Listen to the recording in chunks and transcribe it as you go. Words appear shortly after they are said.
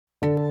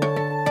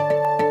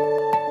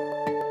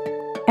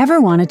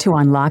Ever wanted to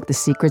unlock the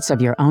secrets of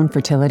your own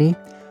fertility?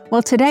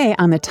 Well, today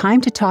on the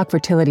Time to Talk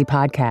Fertility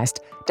podcast,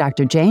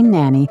 Dr. Jane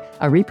Nanny,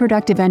 a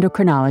reproductive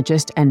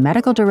endocrinologist and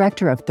medical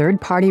director of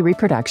third-party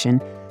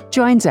reproduction,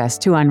 joins us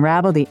to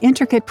unravel the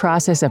intricate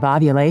process of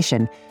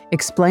ovulation,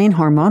 explain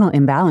hormonal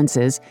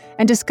imbalances,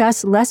 and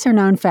discuss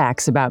lesser-known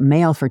facts about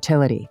male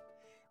fertility.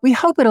 We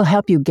hope it'll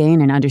help you gain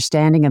an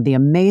understanding of the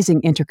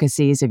amazing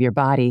intricacies of your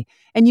body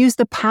and use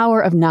the power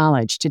of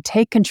knowledge to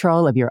take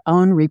control of your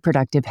own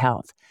reproductive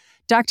health.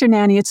 Dr.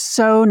 Nanny, it's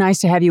so nice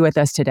to have you with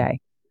us today.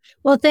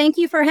 Well, thank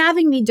you for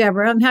having me,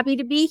 Deborah. I'm happy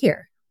to be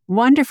here.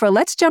 Wonderful.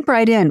 Let's jump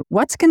right in.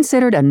 What's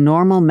considered a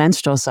normal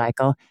menstrual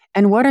cycle,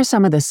 and what are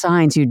some of the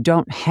signs you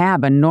don't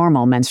have a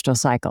normal menstrual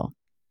cycle?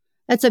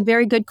 That's a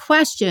very good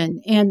question.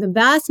 And the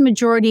vast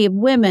majority of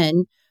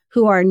women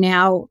who are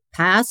now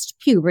past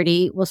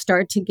puberty will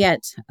start to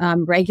get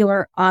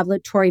regular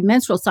ovulatory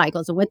menstrual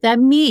cycles. And what that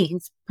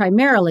means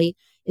primarily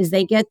is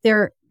they get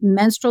their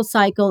menstrual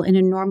cycle in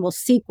a normal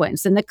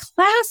sequence. And the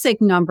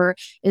classic number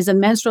is a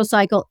menstrual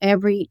cycle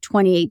every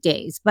 28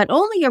 days, but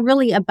only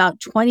really about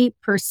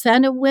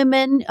 20% of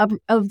women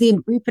of the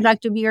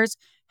reproductive years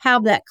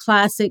have that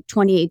classic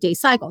 28-day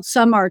cycle.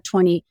 Some are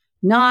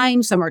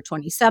 29, some are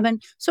 27.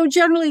 So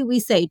generally we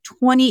say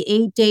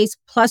 28 days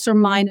plus or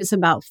minus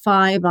about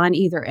 5 on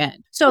either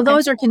end. So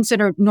Those are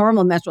considered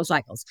normal menstrual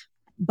cycles.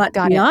 But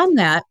beyond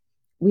that,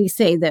 we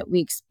say that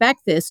we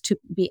expect this to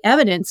be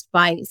evidenced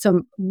by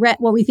some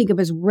what we think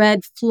of as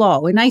red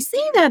flow. And I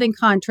see that in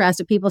contrast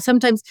to people.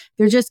 Sometimes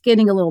they're just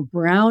getting a little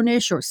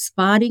brownish or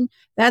spotting.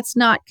 That's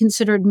not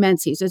considered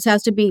menses. It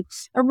has to be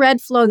a red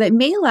flow that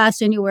may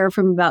last anywhere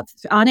from about,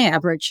 on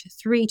average,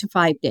 3 to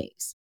 5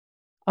 days.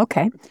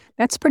 Okay,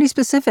 that's pretty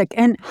specific.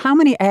 And how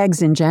many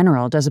eggs in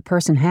general does a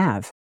person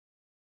have?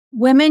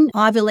 Women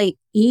ovulate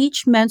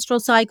each menstrual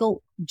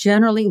cycle,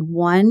 generally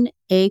 1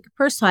 egg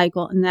per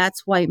cycle, and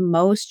that's why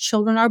most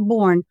children are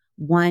born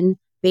 1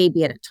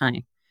 baby at a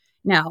time.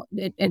 Now,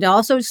 it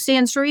also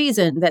stands to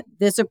reason that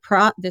this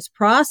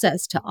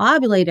process to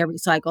ovulate every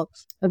cycle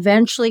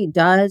eventually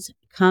does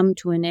come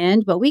to an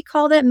end, but we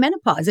call that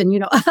menopause.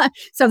 And,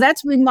 so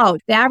that's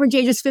remote. The average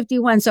age is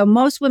 51. So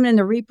most women in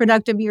the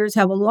reproductive years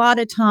have a lot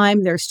of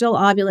time. They're still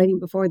ovulating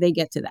before they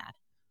get to that.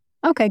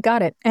 Okay,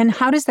 got it. And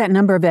how does that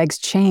number of eggs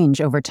change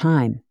over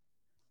time?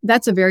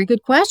 That's a very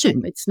good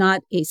question. It's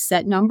not a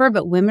set number,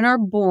 but women are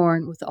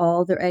born with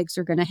all their eggs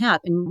they're going to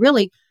have. And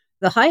really,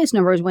 the highest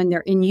number is when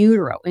they're in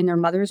utero, in their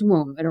mother's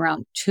womb, at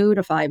around 2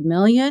 to 5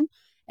 million.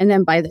 And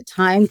then by the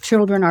time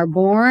children are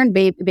born,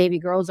 baby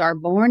girls are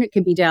born, it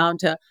could be down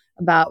to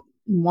about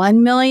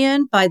 1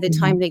 million. By the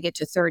time they get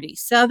to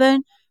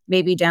 37,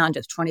 maybe down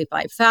to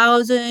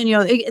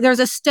 25,000. There's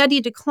a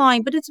steady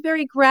decline, but it's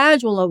very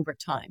gradual over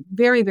time.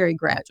 Very, very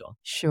gradual.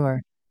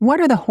 Sure. What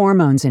are the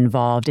hormones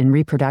involved in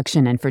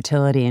reproduction and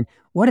fertility, and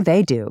what do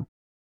they do?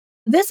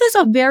 This is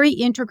a very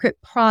intricate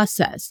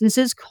process. This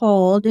is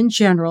called, in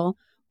general,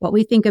 what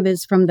we think of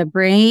as from the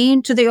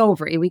brain to the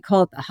ovary. We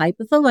call it the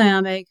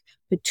hypothalamic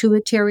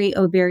pituitary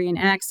ovarian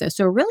axis.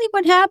 So really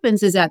what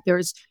happens is that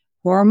there's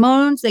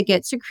hormones that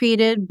get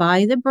secreted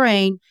by the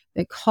brain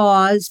that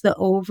cause the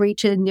ovary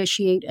to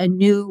initiate a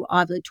new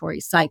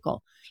ovulatory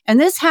cycle. And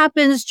this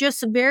happens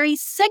just very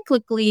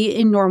cyclically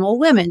in normal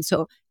women.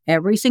 So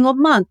every single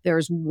month,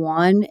 there's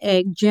 1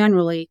 egg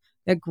generally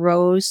that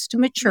grows to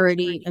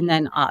maturity and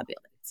then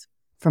ovulates.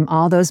 From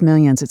all those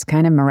millions, it's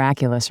kind of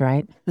miraculous,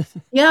 right?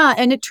 Yeah.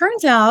 And it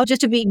turns out,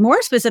 just to be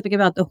more specific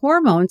about the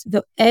hormones,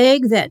 the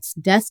egg that's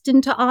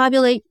destined to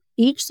ovulate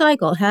each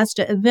cycle has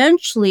to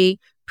eventually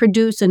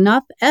produce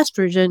enough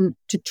estrogen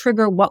to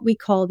trigger what we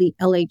call the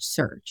LH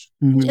surge.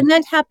 And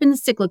that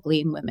happens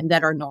cyclically in women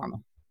that are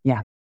normal.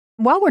 Yeah.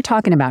 While we're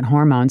talking about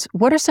hormones,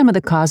 what are some of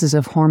the causes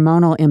of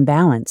hormonal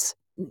imbalance?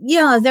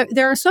 Yeah,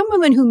 there are some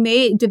women who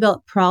may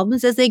develop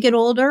problems as they get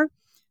older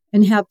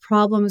and have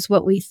problems,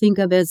 what we think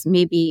of as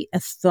maybe a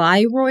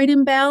thyroid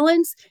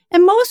imbalance.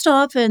 And most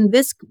often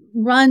this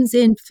runs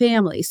in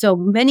family. So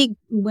many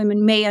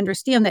women may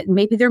understand that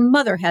maybe their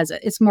mother has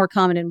it. It's more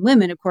common in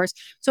women, of course.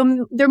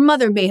 So their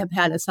mother may have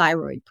had a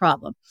thyroid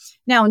problem.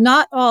 Now,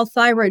 not all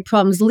thyroid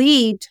problems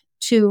lead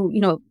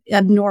to,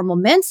 abnormal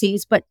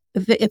menses, but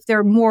if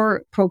they're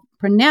more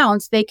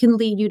pronounced, they can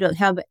lead you to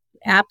have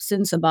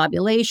absence of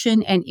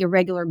ovulation and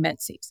irregular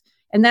menses.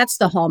 And that's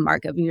the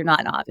hallmark of you're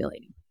not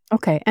ovulating.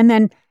 Okay. And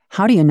then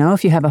how do you know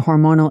if you have a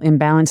hormonal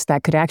imbalance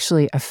that could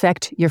actually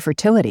affect your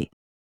fertility?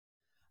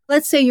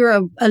 Let's say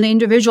you're an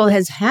individual that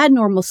has had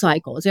normal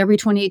cycles every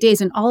 28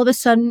 days, and all of a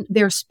sudden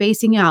they're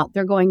spacing out.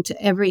 They're going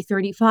to every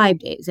 35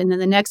 days, and then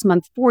the next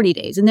month, 40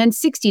 days, and then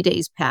 60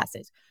 days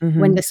passes.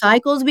 When the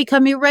cycles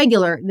become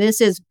irregular,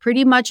 this is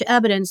pretty much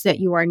evidence that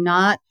you are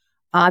not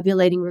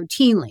ovulating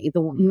routinely.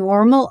 The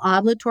normal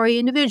ovulatory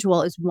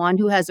individual is one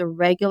who has a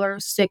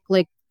regular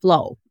cyclic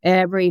flow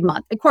every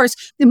month. Of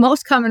course, the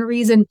most common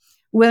reason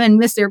women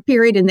miss their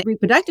period in the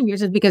reproductive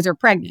years is because they're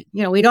pregnant.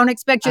 We don't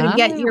expect you to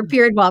get your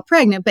period while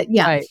pregnant, but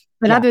yeah. Right.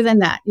 But other than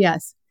that,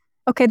 yes.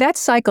 Okay, that's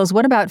cycles.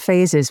 What about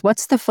phases?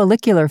 What's the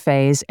follicular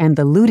phase and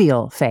the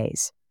luteal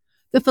phase?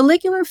 The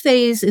follicular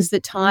phase is the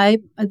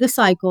time of the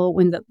cycle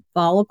when the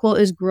follicle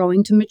is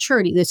growing to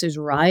maturity. This is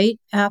right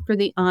after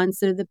the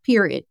onset of the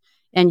period.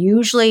 And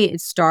usually it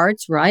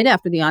starts right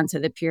after the onset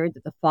of the period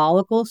that the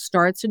follicle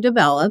starts to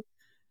develop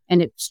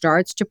and it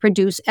starts to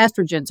produce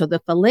estrogen. So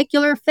the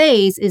follicular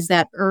phase is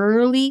that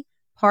early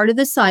part of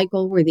the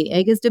cycle where the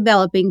egg is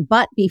developing,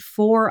 but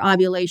before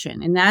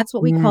ovulation. And that's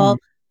what we call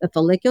the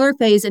follicular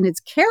phase. And it's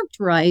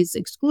characterized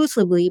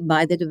exclusively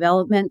by the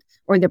development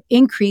or the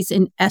increase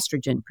in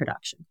estrogen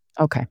production.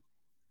 Okay.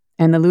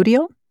 And the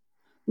luteal?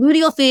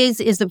 Luteal phase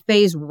is the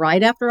phase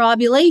right after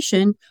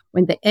ovulation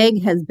when the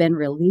egg has been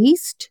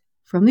released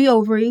from the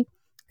ovary,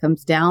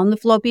 comes down the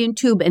fallopian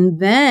tube, and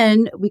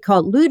then we call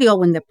it luteal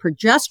when the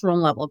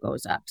progesterone level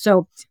goes up.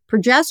 So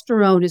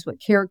progesterone is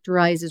what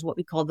characterizes what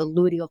we call the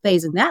luteal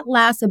phase, and that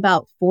lasts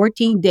about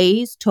 14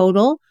 days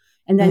total,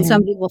 and then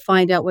somebody will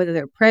find out whether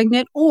they're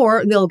pregnant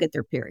or they'll get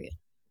their period.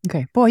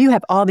 Okay. Boy, you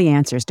have all the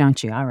answers,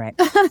 don't you? All right.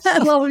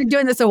 Well, we're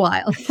doing this a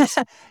while.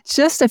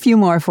 Just a few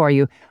more for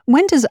you.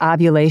 When does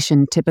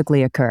ovulation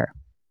typically occur?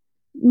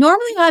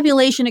 Normally,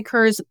 ovulation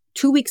occurs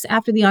 2 weeks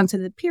after the onset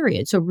of the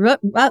period. So,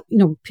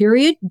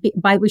 period,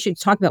 we should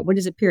talk about what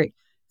is a period.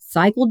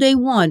 Cycle day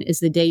 1 is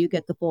the day you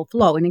get the full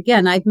flow. And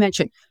again, I've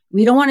mentioned,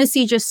 we don't want to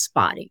see just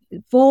spotting.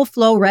 Full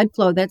flow, red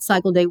flow, that's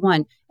cycle day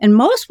 1. And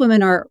most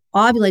women are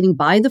ovulating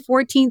by the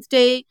 14th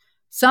day.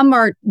 Some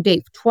are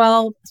day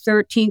 12,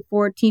 13,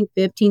 14,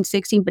 15,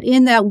 16, but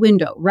in that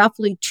window,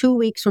 roughly 2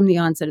 weeks from the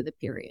onset of the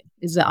period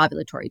is the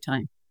ovulatory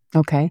time.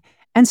 Okay.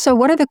 And so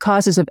what are the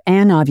causes of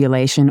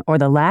anovulation or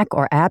the lack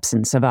or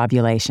absence of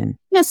ovulation?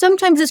 Yeah,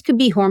 sometimes this could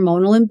be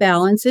hormonal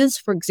imbalances.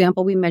 For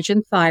example, we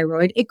mentioned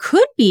thyroid. It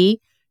could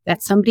be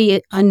that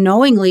somebody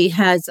unknowingly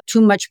has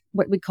too much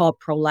what we call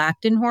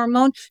prolactin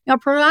hormone. Now,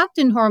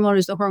 prolactin hormone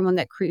is the hormone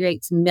that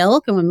creates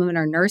milk and when women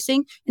are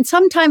nursing. And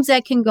sometimes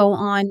that can go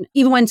on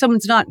even when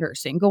someone's not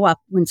nursing, go up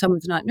when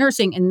someone's not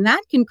nursing, and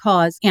that can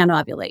cause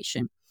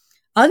anovulation.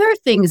 Other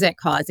things that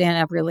cause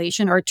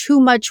anovulation are too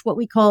much what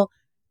we call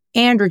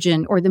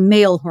androgen or the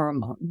male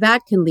hormone.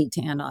 That can lead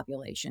to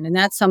anovulation. And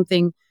that's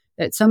something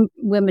that some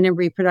women in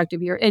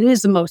reproductive year, it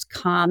is the most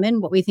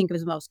common, what we think of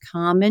as the most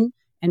common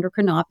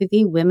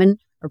endocrinopathy, women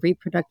of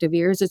reproductive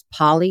years is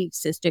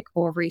polycystic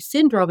ovary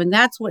syndrome. And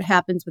that's what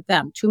happens with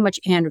them, too much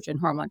androgen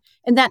hormone.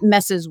 And that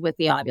messes with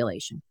the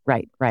ovulation.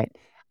 Right.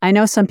 I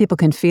know some people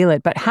can feel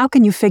it, but how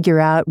can you figure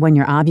out when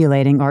you're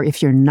ovulating or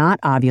if you're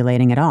not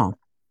ovulating at all?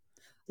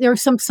 There are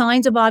some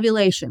signs of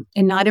ovulation,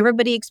 and not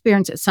everybody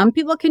experiences it. Some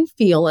people can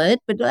feel it,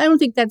 but I don't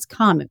think that's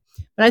common.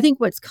 But I think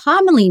what's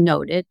commonly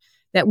noted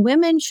that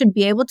women should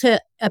be able to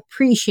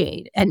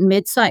appreciate at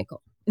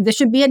mid-cycle. This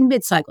should be at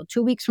mid-cycle,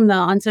 2 weeks from the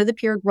onset of the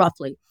period,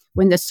 roughly,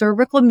 when the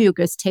cervical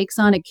mucus takes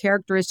on a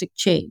characteristic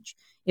change.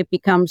 It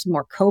becomes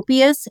more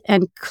copious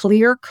and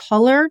clear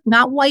colored,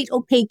 not white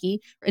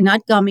opaque and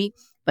not gummy,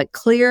 but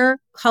clear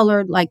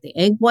colored like the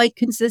egg white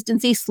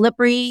consistency,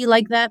 slippery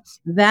like that.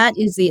 That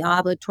is the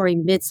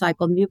ovulatory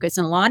mid-cycle mucus.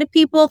 And a lot of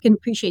people can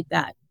appreciate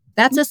that.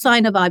 That's a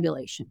sign of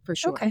ovulation for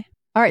sure. Okay.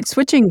 All right.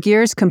 Switching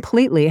gears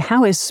completely.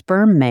 How is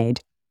sperm made?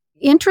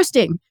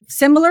 Interesting.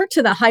 Similar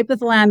to the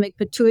hypothalamic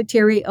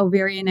pituitary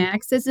ovarian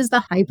axis is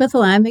the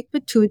hypothalamic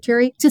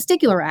pituitary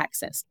testicular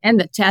axis. And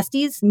the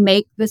testes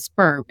make the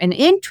sperm. And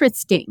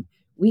interesting,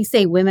 we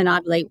say women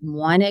ovulate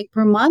 1 egg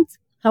per month.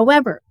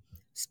 However,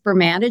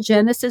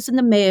 spermatogenesis in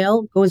the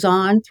male goes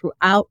on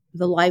throughout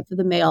the life of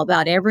the male,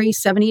 about every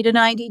 70 to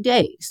 90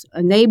 days.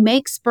 And they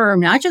make sperm,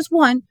 not just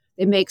one,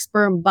 they make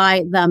sperm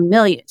by the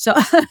million. So,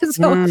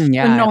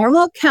 the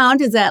normal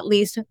count is at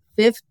least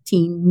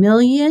 15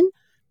 million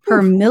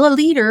per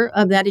milliliter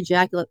of that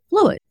ejaculate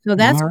fluid. So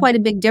that's quite a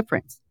big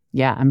difference.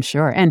 Yeah, I'm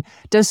sure. And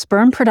does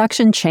sperm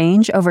production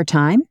change over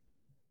time?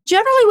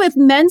 Generally, if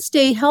men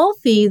stay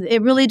healthy,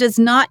 it really does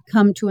not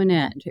come to an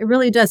end. It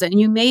really doesn't. And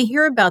you may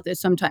hear about this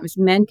sometimes.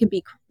 Men can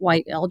be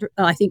quite elder.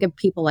 I think of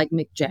people like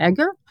Mick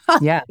Jagger.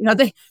 Yeah.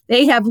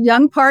 They have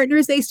young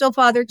partners, they still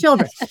father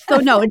children. So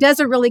no, it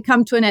doesn't really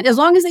come to an end as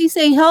long as they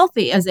stay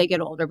healthy as they get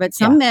older. But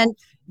some men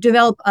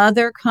develop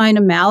other kind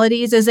of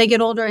maladies as they get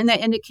older, and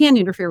it can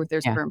interfere with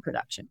their sperm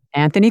production.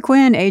 Anthony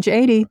Quinn, age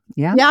 80.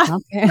 Yeah.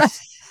 Okay.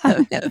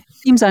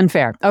 Seems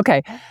unfair.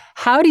 Okay.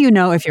 How do you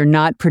know if you're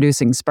not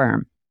producing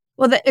sperm?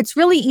 Well, it's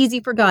really easy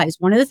for guys.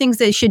 One of the things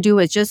they should do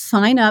is just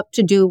sign up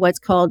to do what's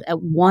called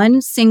one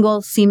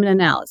single semen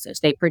analysis.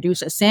 They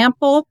produce a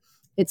sample.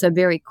 It's a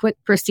very quick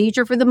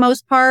procedure for the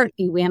most part.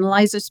 You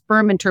analyze the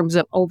sperm in terms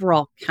of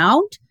overall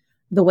count,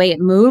 the way it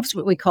moves,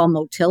 what we call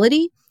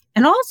motility,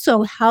 and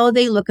also how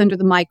they look under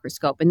the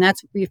microscope. And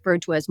that's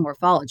referred to as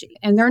morphology.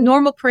 And there are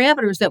normal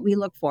parameters that we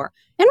look for.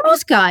 And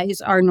most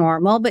guys are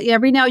normal, but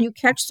every now you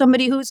catch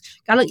somebody who's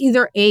got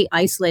either a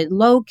isolated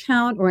low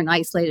count or an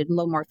isolated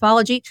low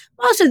morphology.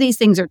 Most of these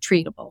things are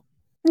treatable.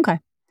 Okay.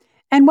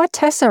 And what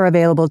tests are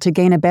available to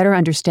gain a better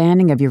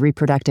understanding of your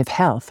reproductive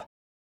health?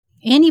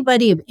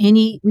 Anybody of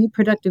any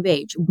reproductive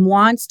age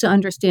wants to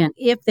understand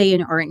if they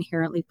are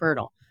inherently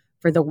fertile.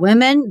 For the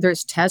women,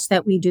 there's tests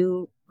that we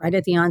do right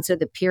at the onset of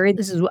the period.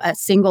 This is a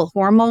single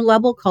hormone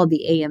level called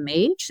the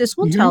AMH. This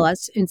will tell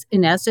us,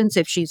 in essence,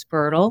 if she's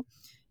fertile.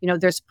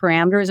 There's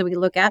parameters that we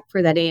look at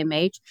for that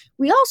AMH.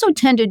 We also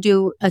tend to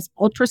do an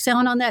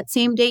ultrasound on that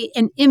same day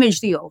and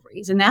image the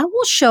ovaries. And that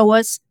will show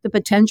us the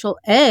potential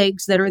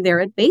eggs that are there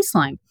at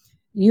baseline.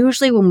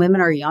 Usually when women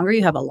are younger,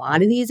 you have a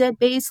lot of these at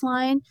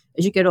baseline.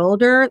 As you get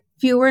older,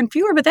 fewer and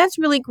fewer, but that's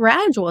really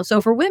gradual.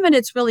 So for women,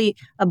 it's really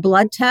a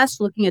blood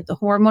test looking at the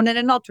hormone and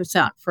an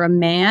ultrasound. For a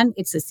man,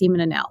 it's a semen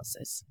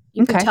analysis.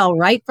 You can tell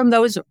right from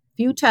those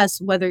few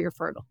tests whether you're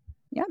fertile.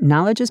 Yeah,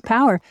 knowledge is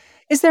power.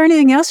 Is there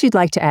anything else you'd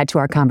like to add to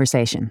our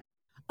conversation?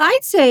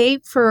 I'd say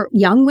for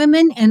young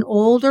women and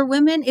older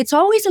women, it's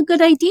always a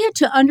good idea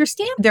to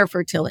understand their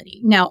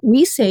fertility. Now,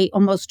 we say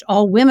almost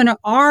all women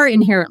are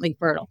inherently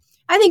fertile.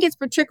 I think it's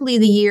particularly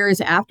the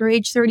years after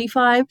age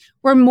 35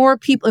 where more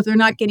people, if they're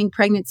not getting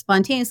pregnant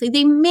spontaneously,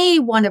 they may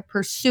want to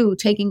pursue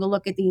taking a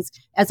look at these,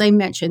 as I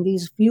mentioned,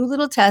 these few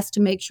little tests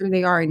to make sure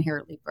they are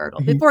inherently fertile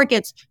before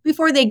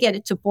they get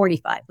it to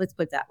 45. Let's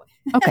put it that way.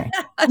 Okay.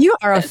 You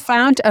are a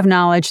fount of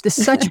knowledge. This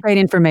is such great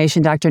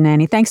information, Dr.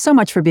 Nanny. Thanks so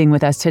much for being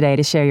with us today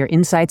to share your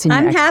insights and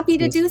your I'm happy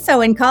to do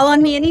so, and call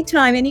on me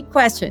anytime, any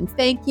questions.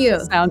 Thank you.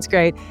 Sounds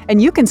great.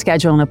 And you can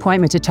schedule an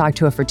appointment to talk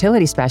to a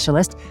fertility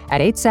specialist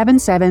at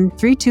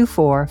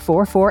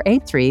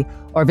 877-324-4483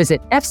 or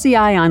visit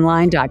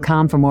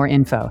fcionline.com for more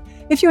info.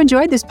 If you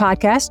enjoyed this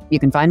podcast, you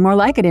can find more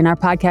like it in our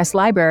podcast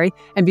library,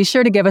 and be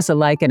sure to give us a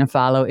like and a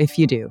follow if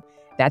you do.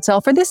 That's all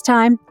for this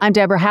time. I'm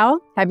Deborah Howell.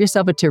 Have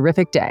yourself a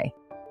terrific day.